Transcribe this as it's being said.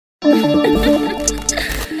Louie, you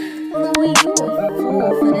a fool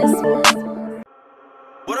for this one.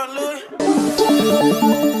 What up, Louie?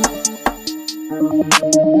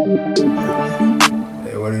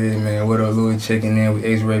 Hey, what it is, man? What up, Louie? Checking in with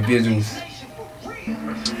X-Ray Visuals.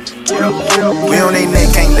 We on they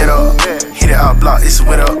neck, ain't lit up. Hit it out block, this is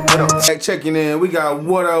what up. Hey, checking in, we got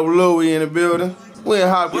Whatup Louie in the building. We in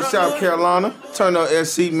Hopkins, South Carolina. Turn up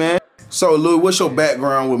SC, man. So, Louie, what's your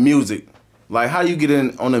background with music? Like, how you get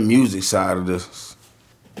in on the music side of this?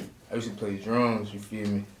 I used to play drums, you feel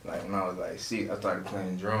me? Like, when I was like 6, I started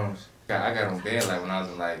playing drums. I got on band like when I was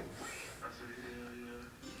in like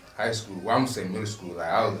high school. Well, I'm gonna say middle school. Like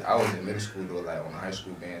I was in middle school though, like on a high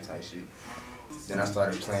school band type shit. Then I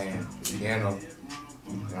started playing piano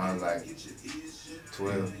when I was like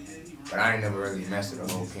 12. But I ain't never really mastered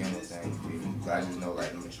the whole piano thing, you feel me? But I just know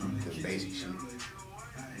like the basic shit.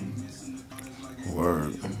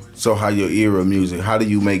 Word. So how your era of music? How do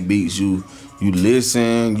you make beats? You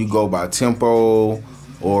listen, you go by tempo,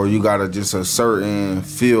 or you got just a certain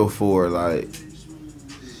feel for it, like?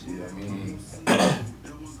 Shit, I mean,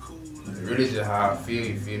 really just how I feel,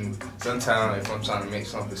 you feel me? Sometimes if I'm trying to make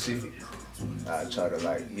something specific, I try to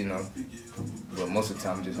like, you know, but most of the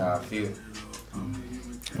time just how I feel.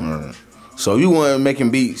 Alright. So you weren't making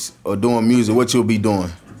beats or doing music, what you'll be doing?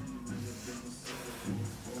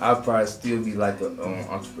 I'll probably still be like an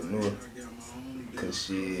entrepreneur, cause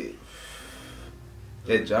shit,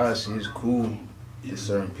 that job shit is cool to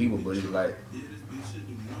certain people, but it's like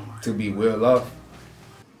to be well off.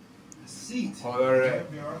 Alright,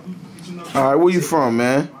 Where you from,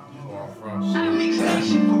 man? yeah,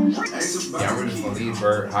 I'm really from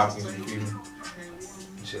Leesburg, Hopkins, you feel me?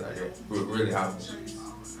 Shit like that, really Hopkins.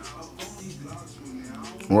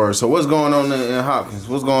 Word. So what's going on in Hopkins?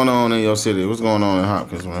 What's going on in your city? What's going on in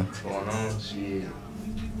Hopkins, man? What's going on? Shit.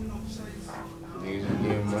 Niggas are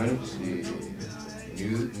getting money. Shit.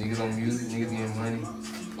 Music. Niggas on music. Niggas getting money.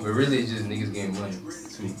 But really, it's just niggas getting money,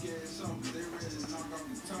 too.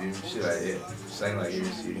 Shit like that. Same like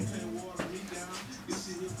every city.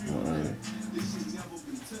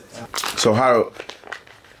 So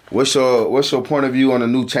what's your point of view on the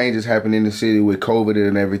new changes happening in the city with COVID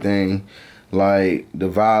and everything? Like the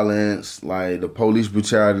violence, like the police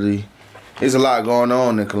brutality. There's a lot going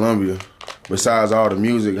on in Columbia besides all the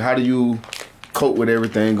music. How do you cope with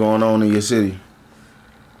everything going on in your city?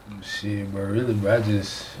 Shit, but really, bro, I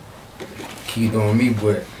just keep doing me.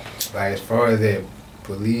 But like as far as that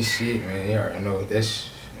police shit, man, you already know that's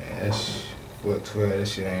what 12. That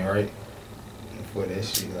shit ain't right. For that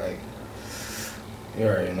shit, like you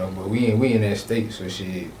already know. But we in that state, so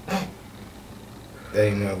shit. That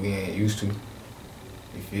ain't nothing we ain't used to. You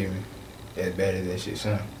feel me? As bad as that shit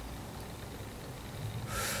sound.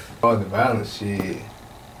 All the violence shit.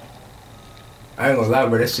 I ain't gonna lie,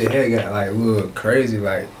 bro, that shit had got like a little crazy.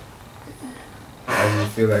 Like, I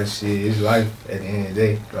just feel like shit, it's life at the end of the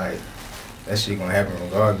day. Like, that shit gonna happen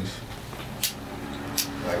regardless.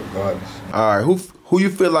 Like, regardless. All right, who you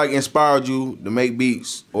feel like inspired you to make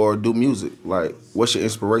beats or do music? Like, what's your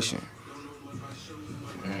inspiration?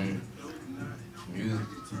 Music.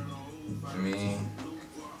 I mean,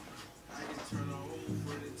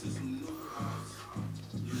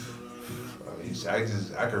 I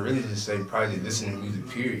could really just say probably listen to music,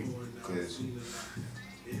 period. Cause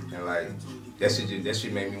and like that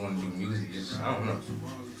shit made me want to do music. Just I don't know.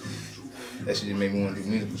 That shit just made me want to do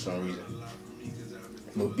music for some reason.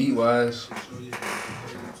 But beat wise,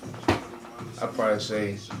 I'd probably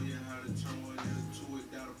say.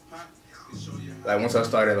 Like once I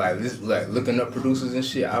started like looking up producers and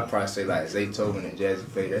shit, I'd probably say like Zaytoven and Jazzy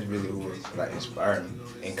Faye. That's really who was like inspired me.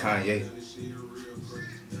 And Kanye.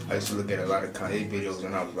 I used to look at a lot of Kanye videos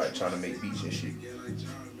when I was like trying to make beats and shit.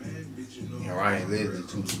 And Ryan Leslie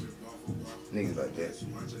too. Niggas like that.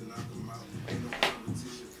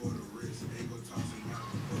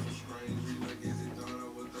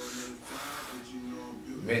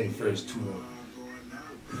 Manny first too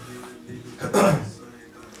though.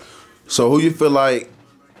 So who you feel like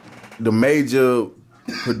the major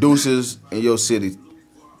producers in your city?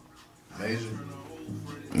 Major?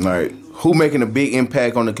 Like, who making a big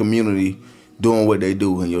impact on the community doing what they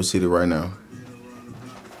do in your city right now?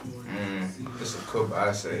 It's a couple,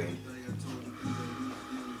 I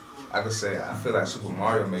could say, I feel like Super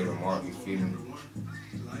Mario made a mark, you feel me?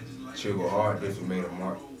 Chill Hard definitely made a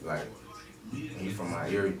mark, like, he from my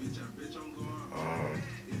area.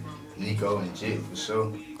 Nico and Jet, for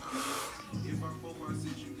sure.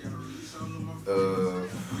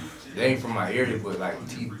 They ain't from my area, but like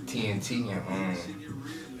TNT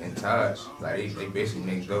and Taj, like they basically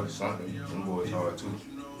mixed up or something. Them boys hard too.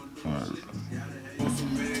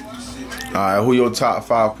 Alright, who your top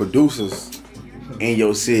 5 producers in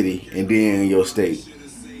your city and then in your state?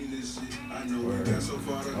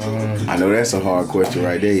 I know that's a hard question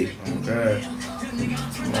right there. Okay.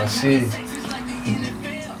 My city.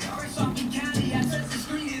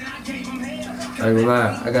 I ain't gonna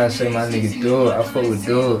lie, I gotta say my nigga Dub. I fuck with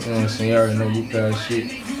Dub, you know what I'm saying? You already know Luke Pal shit.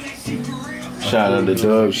 Shout out to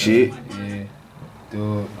Dub shit. Yeah.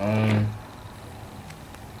 Dub,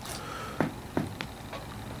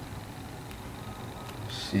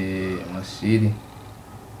 shit, my city.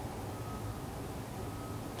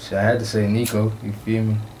 Shit, I had to say Nico, you feel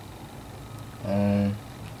me?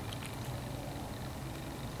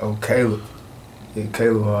 Oh, Caleb. Yeah,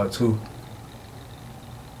 Caleb hard too.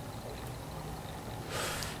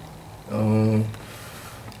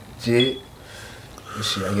 Shit.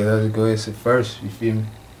 Shit, I guess I'll just go ahead and sit first, you feel me?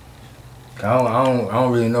 I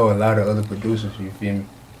don't really know a lot of other producers, you feel me?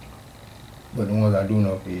 But the ones I do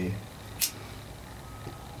know, yeah.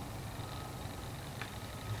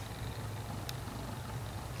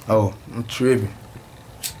 Oh, I'm tripping.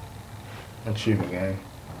 Gang.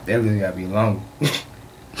 That list gotta be longer.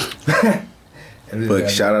 Fuck,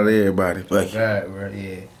 shout out to everybody. Fuck. Right, bro,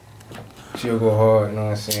 yeah. She'll go hard, you know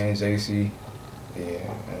what I'm saying? JC.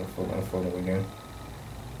 Yeah, I'm fucking with them.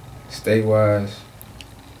 State-wise.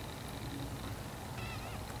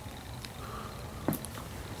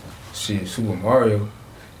 Shit, Super Mario.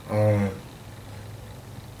 That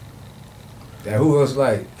who else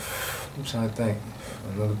like? I'm trying to think.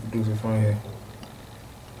 Another producer from here.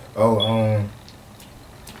 Oh,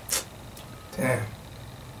 damn.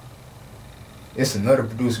 It's another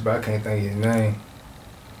producer, but I can't think of his name.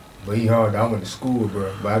 But he hard. I went to school,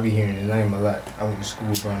 bro. But I be hearing his name a lot. I went to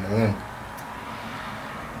school from Atlanta.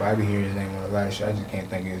 But I be hearing his name a lot of shit. I just can't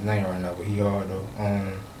think of his name right now. But he hard though.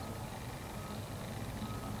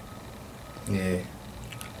 Yeah.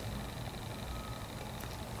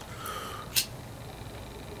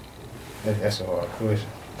 That's a hard question.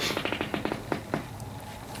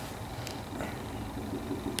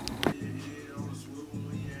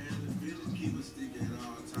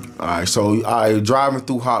 Alright, so driving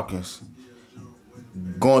through Hopkins,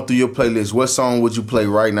 going through your playlist, what song would you play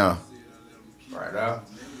right now? Right now?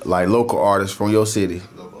 Like local artists from your city.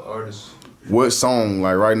 Local artists. What song,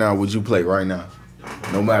 like right now, would you play right now?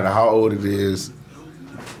 No matter how old it is.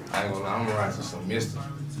 I ain't gonna lie, I'm gonna ride to some Mr.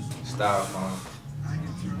 Style phone.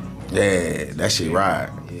 Yeah, that shit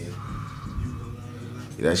ride. Yeah.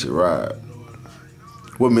 That shit ride.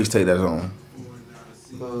 What mixtape that's on?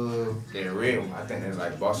 That red one, I think that's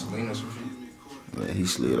like Barcelona or some shit. Yeah, he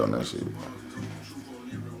slid on that shit.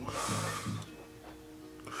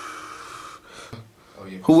 Oh,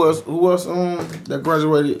 yeah. Who else that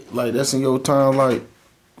graduated, like that's in your time, like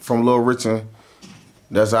from Little Richmond,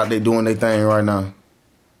 that's out there doing their thing right now?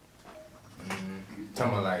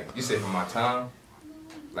 Talking about like, you said from my time?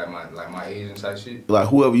 Like my age and type shit? Like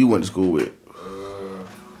whoever you went to school with.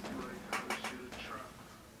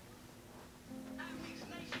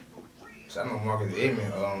 So I know Marcus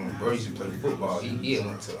Edmond, bro used to play football. He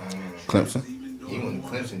went to Clemson? He went to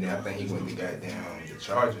Clemson, then I think he went to goddamn the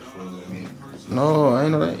Chargers for a little minute. No, I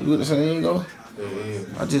ain't know that. You went to San Diego? Yeah.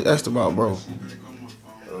 I just asked about bro.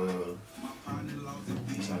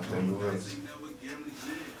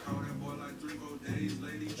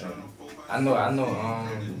 I know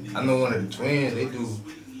one of the twins,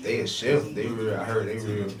 they a chef. I heard they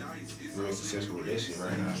real successful with that shit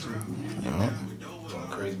right now too. Yeah. Going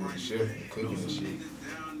crazy with the chef and cooking and shit.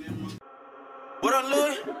 Whatup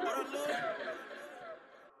Louie?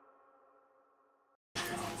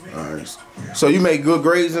 Alright. So you made good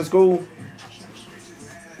grades in school?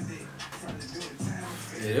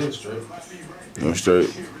 Yeah, it was straight. It was straight.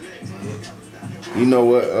 You know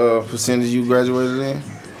what percentage you graduated in?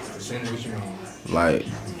 Percentage, what you mean?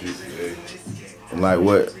 Like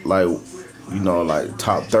what, like, you know, like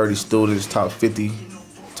top 30 students, top 50,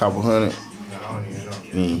 top 100? No, I don't even know.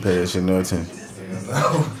 You ain't pay that shit no attention. Yeah,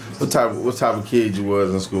 no. What type of kid you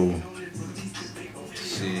was in school?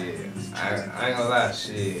 Shit, I ain't gonna lie,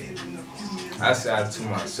 shit. I said to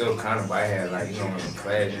myself, kind of, but I had like, you know, in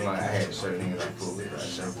class, you know, I had certain things I fuck with, like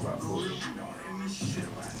certain about food.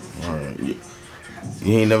 Alright.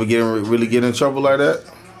 You ain't never really get in trouble like that?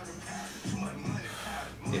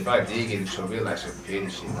 If I did get in trouble, it like some petty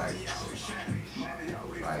shit, like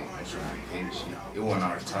some petty shit. It wasn't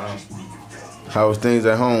all the time. How was things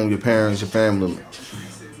at home, your parents, your family?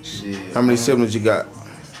 Shit. How many siblings you got?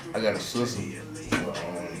 I got a sister.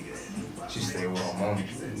 She stayed with her mom.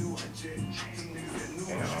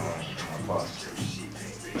 And my father.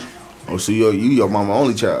 Oh, so you your mama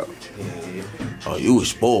only child? Yeah. Oh, you was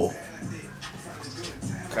spoiled.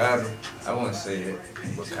 Kind of. I wouldn't say that,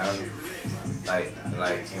 but kind of. Like,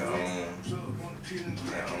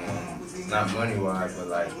 not money wise, but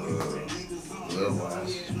like, love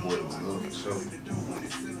wise, what we love for sure.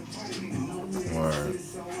 Word.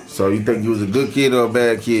 So you think you was a good kid or a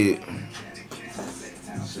bad kid?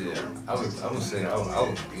 Shit, I would say I was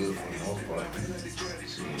good for the most part.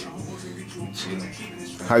 Shit, chilling.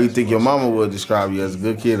 How you think your mama would describe you, as a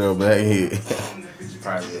good kid or a bad kid?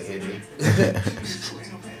 Probably a headache.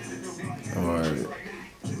 Word.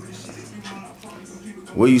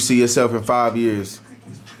 Where you see yourself in 5 years?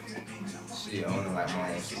 Shit, owning like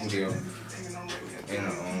my own studio and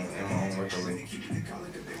my own record label.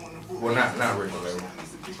 Well, not record label.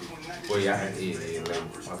 Well, yeah, I had label.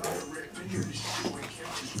 My bad.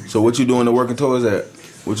 So what you doing to working towards that?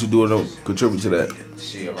 What you doing to contribute to that?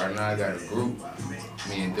 Shit, right now I got a group.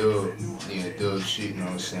 Me and Doug shit, you know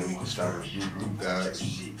what I'm saying? We can start a group guys.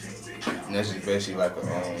 And that's just basically like a,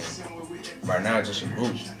 right now it's just a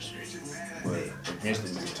group. But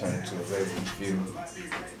eventually we can turn it to a label, you feel me?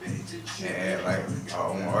 And add like our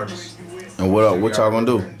own artists. And what y'all gonna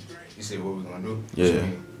do? You said what we gonna do? Yeah.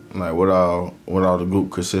 Like what all the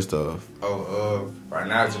group consists of? Right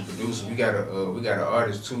now it's a producer. We got an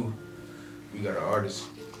artist too. We got an artist,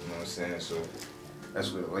 you know what I'm saying? So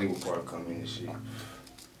that's where the label part come in and shit.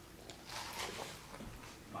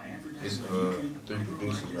 It's 3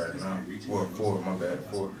 producers right now. Well, 4, my bad,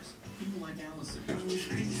 4.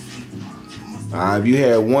 If you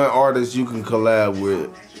had one artist you can collab with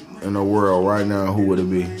in the world right now, who would it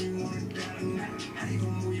be?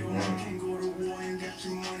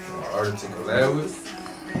 Artist to collab with?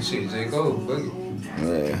 Shit, J. Cole, fuck it.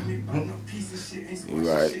 Yeah. You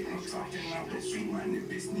right.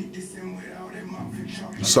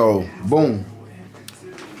 So, boom.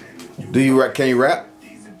 Can you rap?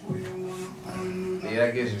 Yeah,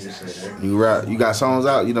 I guess you could say that. You rap. You got songs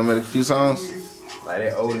out? You done made a few songs? Like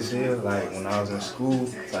that old as hell, like when I was in school,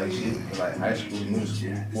 like shit, like high school, middle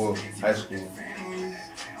school, well, high school.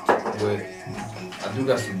 But I do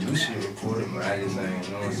got some new shit recorded, but I just ain't,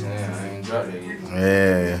 you know what I'm saying? I ain't dropped that yet.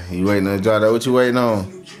 Yeah, you waiting to drop that? What you waiting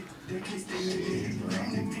on? Shit, bro. I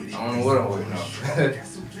don't know what I'm waiting on. I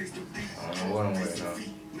don't know what I'm waiting on.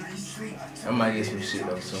 I might get some shit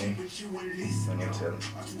up soon. I'm gonna tell them.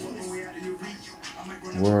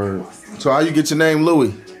 Word. So how you get your name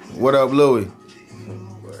Louie? Whatup Louie?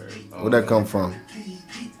 Where'd that come from?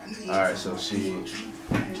 Alright, so shit.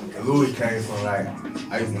 Louie came from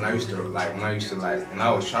when I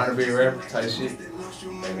was trying to be a rapper type shit,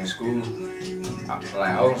 like in school, I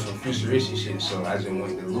was some futuristic shit, so I just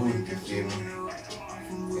went to Louie, you feel me?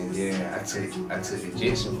 And then I took the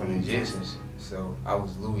Jetson from the Jetsons, so I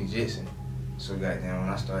was Louie Jetson. So goddamn, when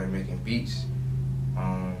I started making beats,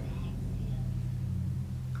 I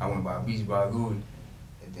went by Beats by Louie,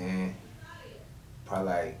 and then probably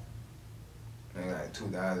like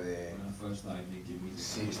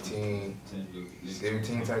 2016,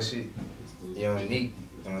 17 type shit. Young Neek,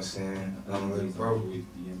 you know what I'm saying? I'm really broke.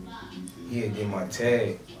 He had did my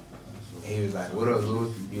tag. He was like, what up,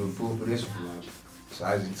 Louie? You a fool for this one? So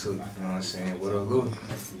I just took, you know what I'm saying? What up, Louie?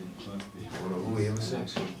 What up, Louie ever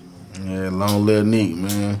since? Yeah, long live Neek,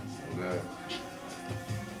 man. God.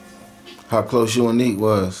 How close you and Neek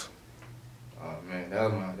was? Oh man, that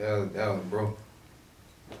was bro.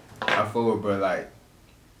 I forward, bro, like,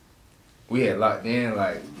 we had locked in,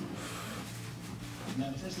 like,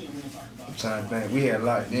 I'm trying to think, we had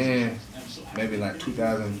locked in maybe like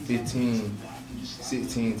 2015,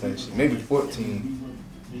 16 type shit, maybe 14.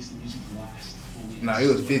 Nah, it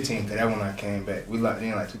was 15, cause that when I came back. We locked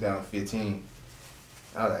in like 2015.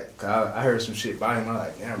 I was like, cause I heard some shit by him, I was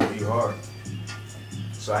like, damn, bro, you hard.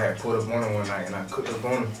 So I had pulled up on him one night and I cooked up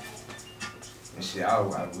on him. And shit,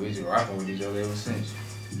 we just rocking with each other ever since.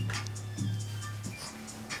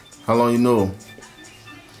 How long you know him?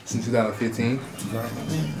 Since 2015. Yeah.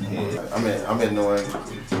 I've been knowing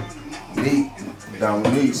Neek, down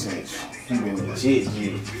with Neek since he been legit.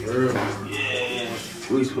 Yeah.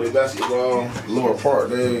 We used to play basketball, Lower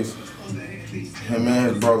Park days. Him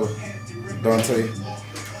and his brother, Dante.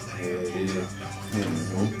 Yeah.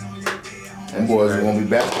 Them boys are gonna be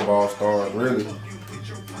basketball stars, really.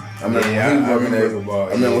 I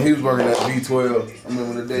remember when he was working at B12. I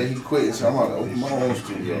remember the day he quit, so I'm like, open my own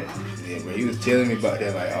studio. Yeah, bro, he was telling me about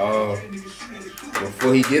that, like,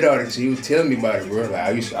 before he did all this, he was telling me about it, bro. Like,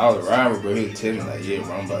 I was around with, bro. He was telling me, like, yeah,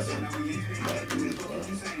 bro, I'm about to do this, bro.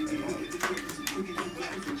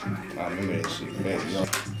 I remember that shit, man.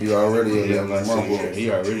 He already a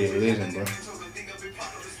He already a legend, bro.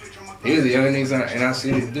 He was the young niggas in our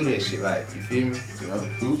city to do that shit, like, you feel me? Yeah.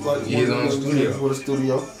 He was like, his own studio. For the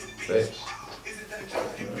studio. Facts.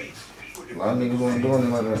 A lot of niggas wasn't doing it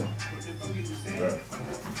like that. Bro.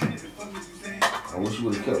 I wish you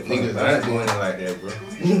would've kept Niggas not doing it like that, bro.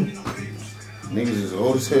 Niggas is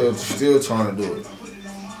old as hell, still trying to do it.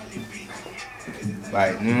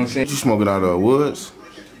 Like, you know what I'm saying? You smoking out of woods?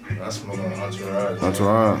 I smoke on Entourage.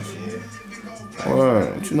 Entourage? Yeah.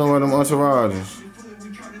 What? What you know about them entourages?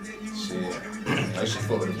 Shit. I used to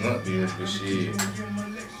fuck with the blunt beers, but shit.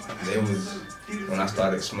 They was, when I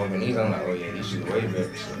started smoking these, I'm like, oh yeah, these shit way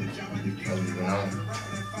better. So, I was even on.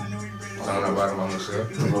 Found out about them by myself.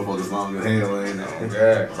 Motherfuckers long as hell, ain't Oh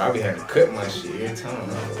God. I be having to cut my shit every time.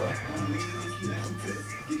 I was like,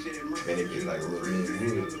 man, it be like a little mean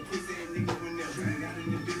wood.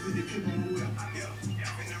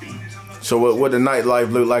 So what the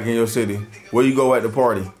nightlife look like in your city? Where you go at the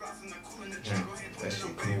party? That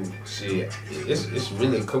shit cool. Shit, it's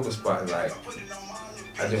really a couple spots. Like,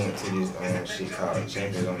 I just went to this shit called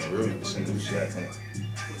Champions on the River. It's some new shit, I think.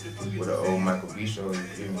 With the old Michael B show, you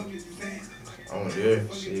feel me? I went there,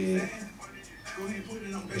 shit.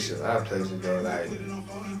 It's a lot of places though, like, you can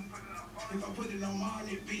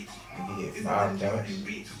get 5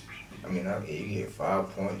 points. I mean, you can get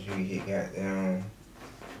 5 points, you can get goddamn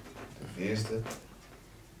the Vista,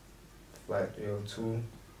 Flight 302,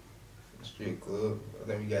 the Street Club. I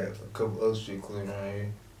think we got a couple other street clubs around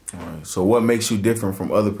here. All right. So what makes you different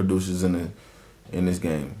from other producers in this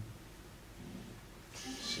game?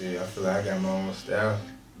 Shit, I feel like I got my own style.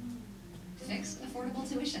 Fixed affordable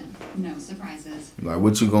tuition. No surprises. Like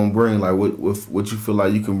what you gonna bring? Like what you feel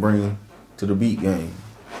like you can bring to the beat game?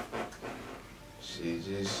 Shit,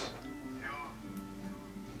 just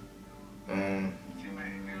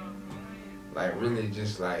like really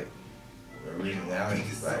just like originality,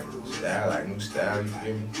 like style, like new style. You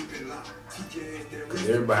feel me? Cause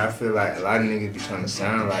everybody, I feel like a lot of niggas be trying to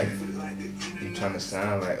sound like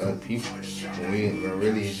other people. When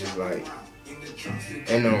really it's just like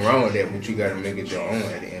ain't nothing wrong with that, but you gotta make it your own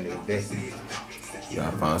at the end of the day. You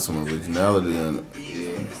gotta find some originality in it.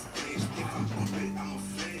 Yeah.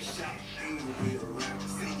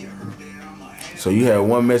 So you have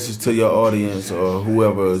one message to your audience or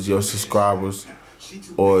whoever is your subscribers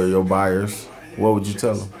or your buyers. What would you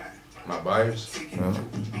tell them? My buyers?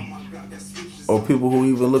 Or people who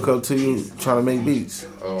even look up to you trying to make beats?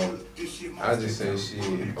 I just say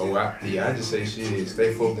shit. I just say shit.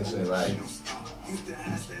 Stay focused and like, just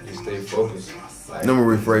stay focused. Like, Let me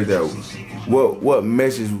rephrase that. What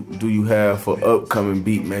message do you have for upcoming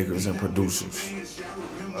beat makers and producers?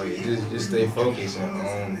 oh yeah, just stay focused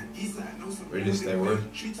and really stay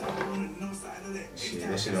working. Shit,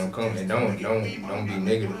 that shit don't come and don't be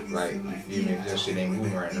negative. Like, you feel me? If that shit ain't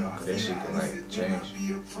moving right now, cause that shit can like change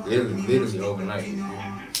literally overnight. You feel me?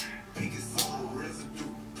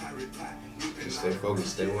 Just stay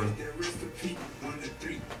focused, stay working.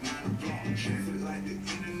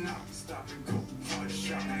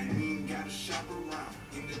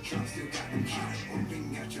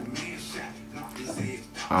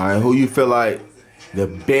 Alright, who you feel like the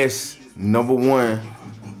best #1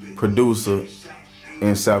 producer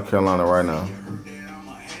in South Carolina right now?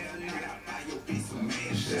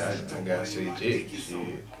 Shit, I gotta say Jet.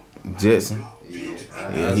 Shit. Jetson?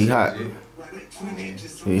 Yeah, He hot. Jet.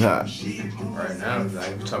 He hot. Right now,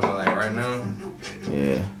 like we talking about like right now.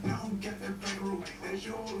 Yeah.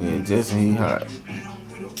 Yeah, Jetson, he hot.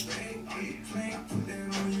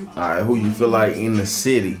 Alright, who you feel like in the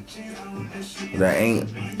city that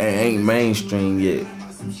ain't mainstream yet?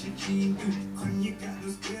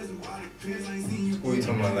 Who you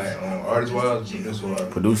talking about, like artist wise, producer wise?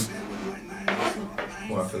 Producer.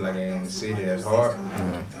 Who I feel like in the city that's hard.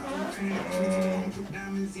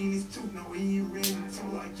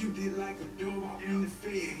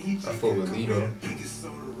 I fuck with Lido,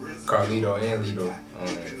 Carlito and Lido,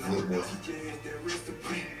 Lit Boy.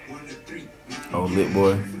 Oh, Lit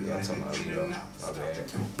Boy. Yeah, I'm talking about Lido. My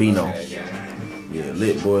bad. Bino. My bad, yeah. Yeah,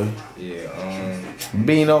 Lit Boy. Yeah,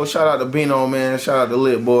 Bino, shout out to Bino, man. Shout out to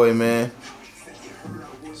Lit Boy, man.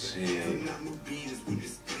 shit.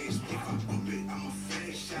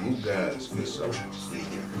 You guys, for sure.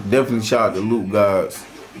 Definitely shout out to Luke Gods.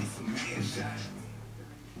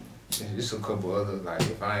 Just a couple other, like,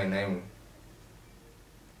 if I ain't name them,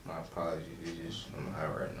 my apologies. It's just, I'm high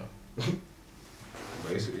right now.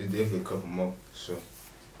 But it's definitely a couple more, so.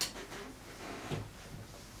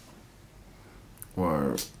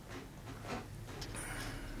 Word.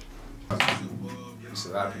 It's a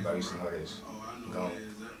lot of people I used to know that's gone.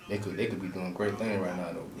 They could be doing great things right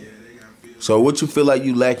now, though. So what you feel like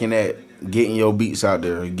you lacking at getting your beats out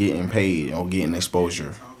there, getting paid, or getting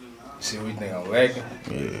exposure? See what you think I'm lacking?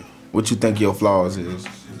 Yeah. What you think your flaws is?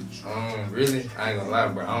 Really, I ain't gonna lie,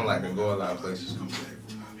 bro. I don't like to go a lot of places.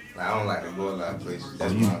 Like, I don't like to go a lot of places.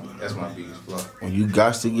 That's my biggest flaw. When you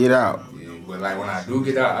got to get out. Yeah, but like when I do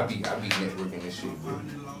get out, I be networking and shit. But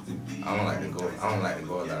I don't like to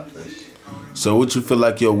go a lot of places. So what you feel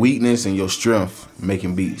like your weakness and your strength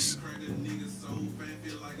making beats?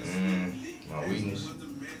 My weakness.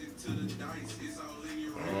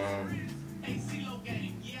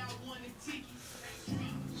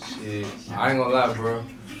 Shit, I ain't gonna lie, bro.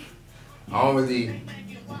 I don't really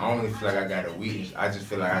feel like I got a weakness. I just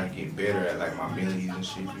feel like I can get better at like my melodies and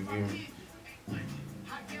shit. You feel me?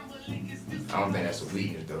 I don't think that's a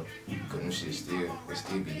weakness though, cause them shit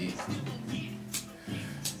still be it.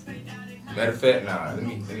 Matter of fact, nah. Let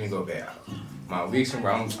me go back. My weakness,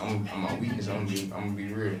 bro. I'm my weakness. I'm gonna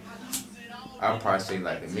be real. I'll probably say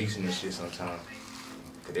like the mixing and shit sometimes,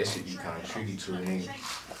 cause that shit be kind of tricky to a nigga.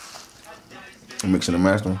 Mixing and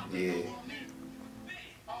mastering? Yeah.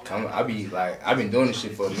 I've been doing this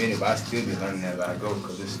shit for a minute, but I still be learning as I go,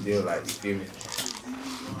 cause it's still like, you feel me?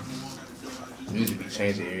 Music be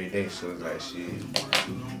changing every day, so it's like shit.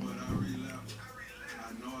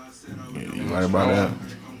 Yeah, you right about that.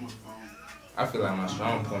 I feel like my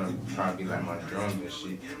strong point would probably be like my drums and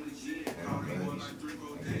shit, and my melodies.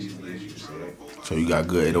 And basically, as you said. So you got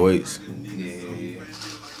good 808s? Yeah.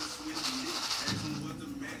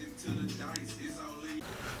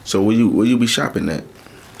 So where you be shopping at?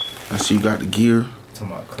 I see you got the gear. To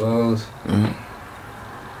my clothes. But I ain't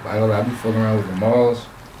gonna lie, I be fucking around with the malls.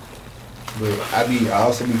 But I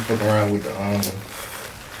also be fucking around with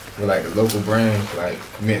with like the local brands like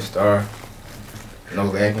Mint Star, No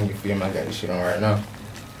Lagging. You feel me? I got this shit on right now.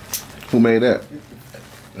 Who made that?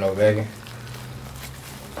 No Lagging.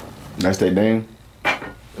 That's their name?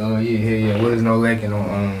 Oh yeah. What is No Lagging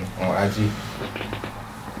on IG? You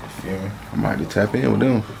feel me? I might have to tap in with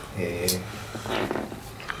them. Yeah.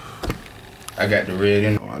 I got the red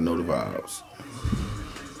in. Oh, I know the vibes.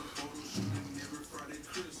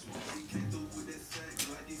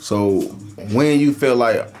 So when you feel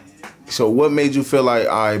like, so what made you feel like,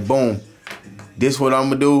 all right, boom, this what I'm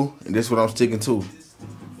gonna do and this what I'm sticking to?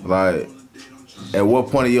 Like, at what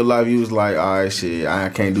point in your life you was like, all right, shit, I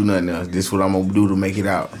can't do nothing else. This what I'm gonna do to make it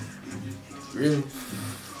out? Really?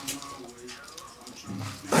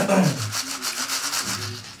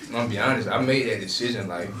 I'm gonna be honest, I made that decision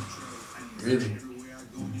like, really,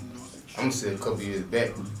 I'm gonna say a couple years back.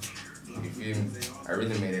 You feel me? I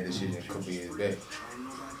really made that decision a couple years back.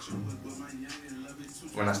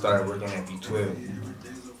 When I started working at B12,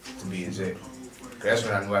 to be exact. That's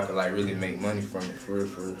when I knew I could like really make money from it, for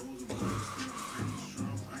real.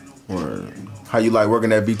 Word. How you like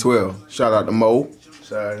working at B12? Shout out to Mo.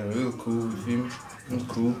 Shout out to him, it was cool, you feel me? It was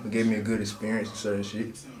cool, it gave me a good experience and certain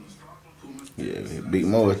shit. Yeah, Big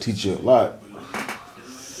Mo will teach you a lot.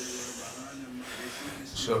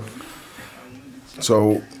 Sure.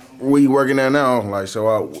 So, where you working at now? Like,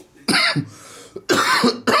 so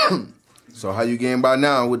so how you getting by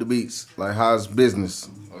now with the beats? Like, how's business?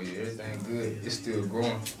 Oh yeah, everything good. It's still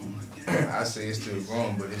growing. I say it's still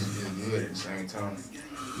growing, but it's still good at the same time.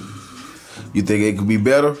 You think it could be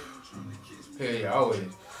better? Hey, always.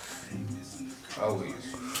 Always.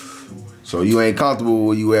 So you ain't comfortable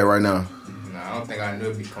where you at right now? Nah, I don't think I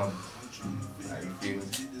never be comfortable. Like, you feel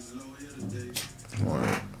me?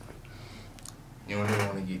 Right. You don't ever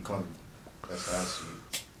want to get comfortable. That's how I see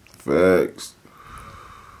it. Facts.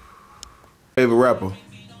 Favorite rapper? Your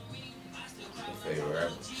favorite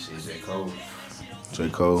rapper? Shit, J. Cole. J.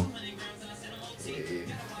 Cole. Yeah.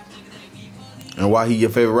 And why he your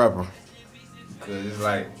favorite rapper? Cause it's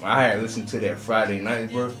like, when I had listened to that Friday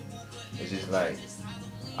night, bro, it's just like,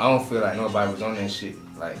 I don't feel like nobody was on that shit,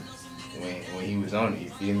 like, when he was on it, you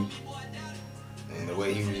feel me? And the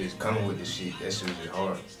way he was just coming with the shit, that shit was just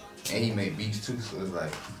hard. And he made beats too, so it's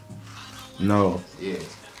like, No. yeah,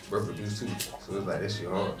 bro produced too, so it's like, that shit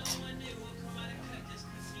hard.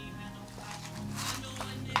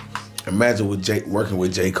 Imagine working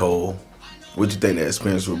with J. Cole. What you think that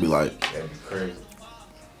experience would be like? That'd be crazy.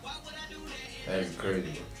 That'd be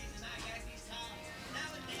crazy.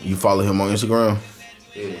 You follow him on Instagram?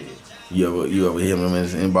 Yeah. You ever hit him in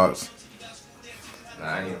his inbox? Nah,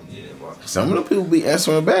 I ain't gonna get it, boy. Some of the people be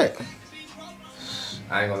answering back.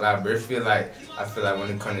 I ain't gonna lie, bro. I feel like when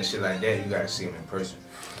it comes to shit like that, you gotta see him in person.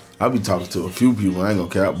 I be talking to a few people. I ain't gonna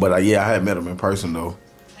care, but yeah, I had met him in person though.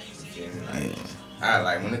 You feel me? Like, Yeah.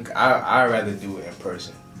 I'd rather do it in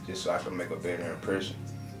person, just so I can make a better impression,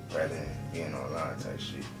 rather than being online type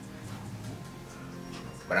shit.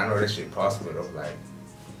 But I know that shit possible though. Like,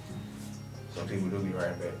 some people do be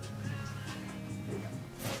right back.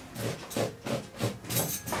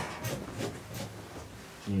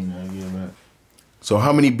 Yeah. So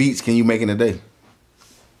how many beats can you make in a day?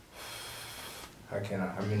 How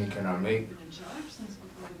many can I make?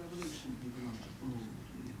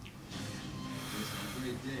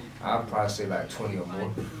 I'd probably say like 20 or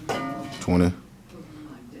more. 20.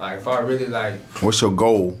 Like if I really like. What's your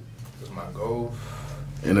goal? What's my goal?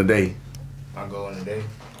 In a day. My goal in a day?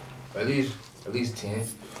 At least 10.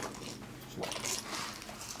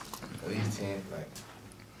 At least 10, like.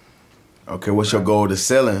 Okay, what's your goal to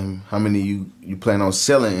selling? How many you plan on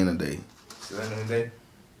selling in a day? Selling in a day?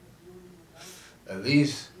 At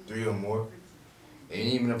least 3 or more. And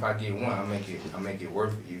even if I get one, I make it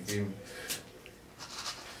worth it, you feel me?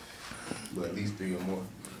 But at least 3 or more.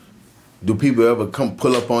 Do people ever come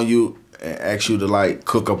pull up on you and ask you to like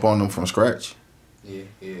cook up on them from scratch? Yeah.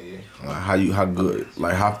 Like how good?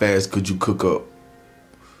 Like how fast could you cook up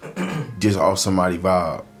just off somebody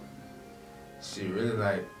vibe? Shit, really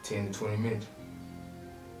like 10 to 20 minutes.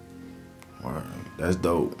 Alright, that's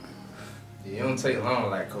dope. Yeah, it don't take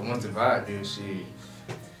long, like, cause once the vibe there, shit,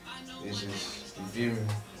 it's just, you feel me?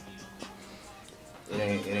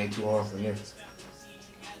 It ain't too hard for me.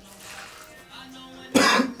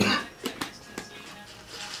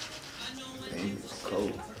 It's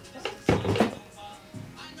cold.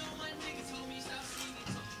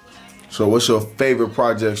 So what's your favorite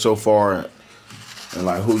project so far, and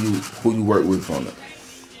like who you work with on it?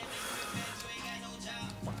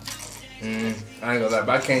 I ain't gonna lie,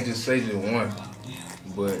 but I can't just say just one.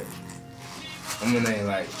 But I'm gonna name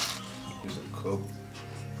like just a couple.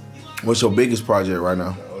 What's your biggest project right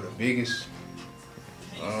now? Oh, the biggest.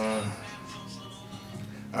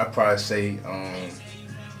 I'd probably say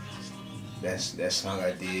that song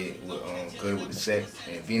I did with Good with the Set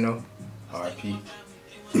and Vino, R.I.P.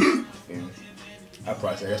 I'd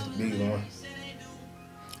probably say that's the biggest one.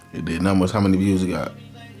 It did numbers. How many views it got?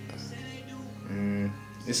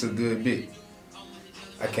 It's a good bit.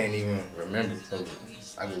 I can't even remember, so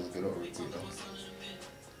I can look it up real quick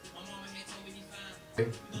though.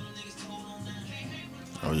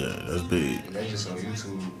 Oh yeah, that's big. That's just on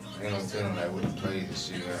YouTube. Ain't no telling like what the plays and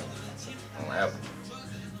shit got on Apple.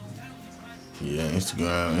 Yeah,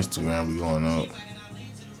 Instagram be going up.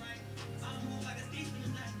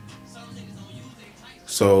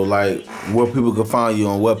 So like, where people can find you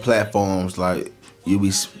on what platforms? Like, you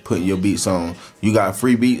be putting your beats on. You got a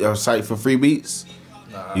free beat, a site for free beats?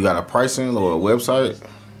 Nah, You got a pricing or a website?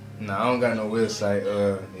 Nah, I don't got no website.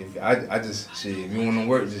 If I just shit, if you want to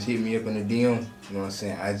work, just hit me up in the DM. You know what I'm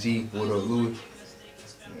saying? IG, Whatup Louie. You know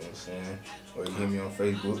what I'm saying? Or you hit me on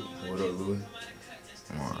Facebook, Whatup Louie.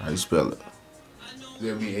 How you spell it?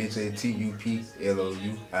 It'll be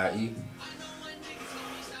H-A-T-U-P-L-O-U-I-E.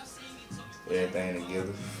 Everything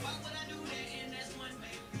together.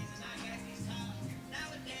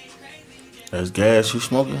 That's gas you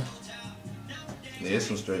smoking? Yeah, it's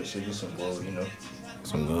some straight shit. It's some bull, you know.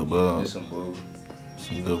 Some good bug. It's some bull.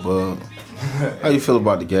 Some good bug. How you feel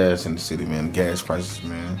about the gas in the city, man? The gas prices,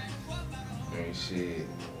 man. Man, shit.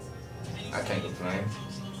 I can't complain.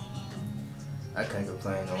 I can't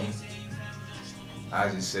complain on them. I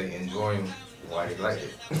just say enjoy them while they like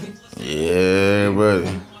it. Yeah,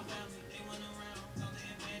 buddy.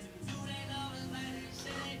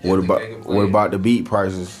 What about the beat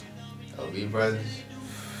prices? Oh, beat prices?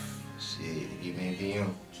 Shit, even in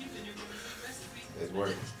DM. It's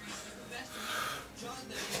working.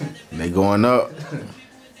 They going up.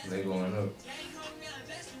 They going up.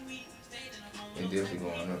 They definitely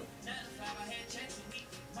going up.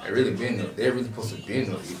 They really been up. They really supposed to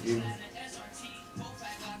been up, you feel me?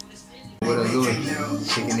 Whatup Louie?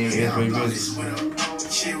 Chicken in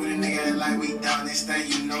Shit with a nigga like we down this thing,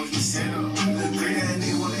 you know he set up. Look great,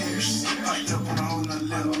 nigga wanna